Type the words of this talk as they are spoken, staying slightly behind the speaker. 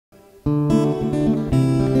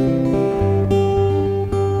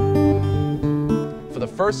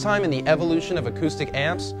first time in the evolution of acoustic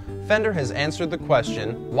amps, Fender has answered the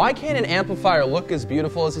question, why can't an amplifier look as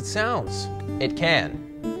beautiful as it sounds? It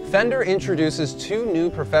can. Fender introduces two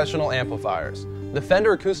new professional amplifiers, the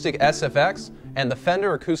Fender Acoustic SFX and the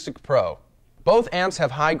Fender Acoustic Pro. Both amps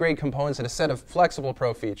have high-grade components and a set of flexible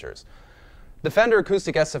Pro features. The Fender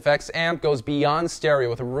Acoustic SFX amp goes beyond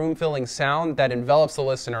stereo with a room-filling sound that envelops the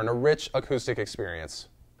listener in a rich acoustic experience.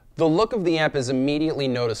 The look of the amp is immediately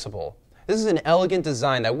noticeable. This is an elegant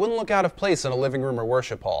design that wouldn't look out of place in a living room or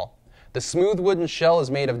worship hall. The smooth wooden shell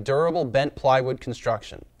is made of durable bent plywood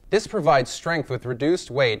construction. This provides strength with reduced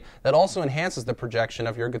weight that also enhances the projection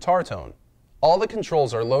of your guitar tone. All the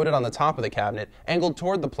controls are loaded on the top of the cabinet, angled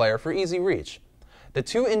toward the player for easy reach. The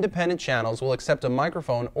two independent channels will accept a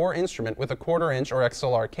microphone or instrument with a 1/4-inch or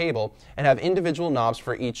XLR cable and have individual knobs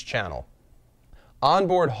for each channel.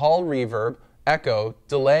 Onboard hall reverb, echo,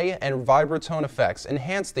 delay, and vibratone effects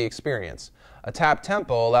enhance the experience. A tap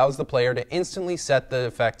tempo allows the player to instantly set the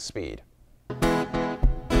effect speed.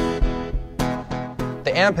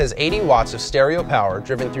 The amp has 80 watts of stereo power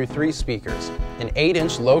driven through 3 speakers, an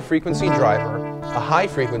 8-inch low-frequency driver, a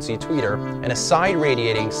high-frequency tweeter, and a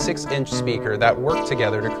side-radiating 6-inch speaker that work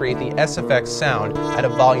together to create the SFX sound at a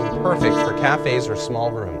volume perfect for cafes or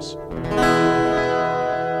small rooms.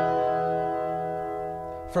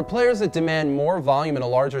 For players that demand more volume in a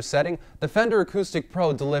larger setting, the Fender Acoustic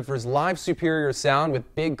Pro delivers live superior sound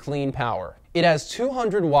with big clean power. It has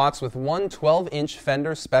 200 watts with one 12-inch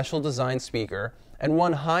Fender special design speaker and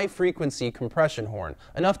one high-frequency compression horn,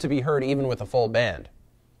 enough to be heard even with a full band.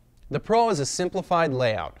 The Pro is a simplified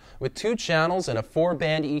layout, with 2 channels and a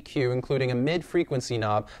 4-band EQ including a mid-frequency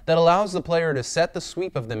knob that allows the player to set the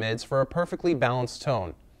sweep of the mids for a perfectly balanced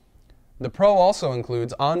tone. The Pro also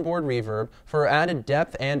includes onboard reverb for added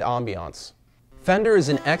depth and ambiance. Fender is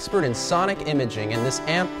an expert in sonic imaging, and this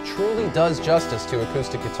amp truly does justice to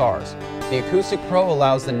acoustic guitars. The Acoustic Pro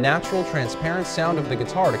allows the natural, transparent sound of the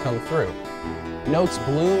guitar to come through. Notes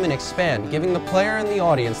bloom and expand, giving the player and the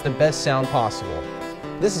audience the best sound possible.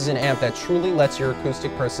 This is an amp that truly lets your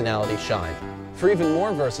acoustic personality shine. For even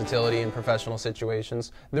more versatility in professional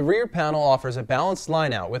situations, the rear panel offers a balanced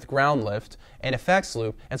line-out with ground lift, an effects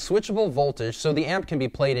loop, and switchable voltage so the amp can be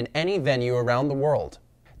played in any venue around the world.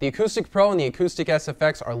 The Acoustic Pro and the Acoustic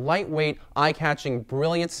SFX are lightweight, eye-catching,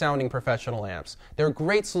 brilliant-sounding professional amps. They're a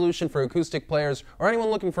great solution for acoustic players or anyone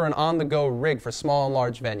looking for an on-the-go rig for small and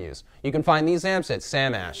large venues. You can find these amps at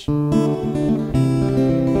Sam Ash.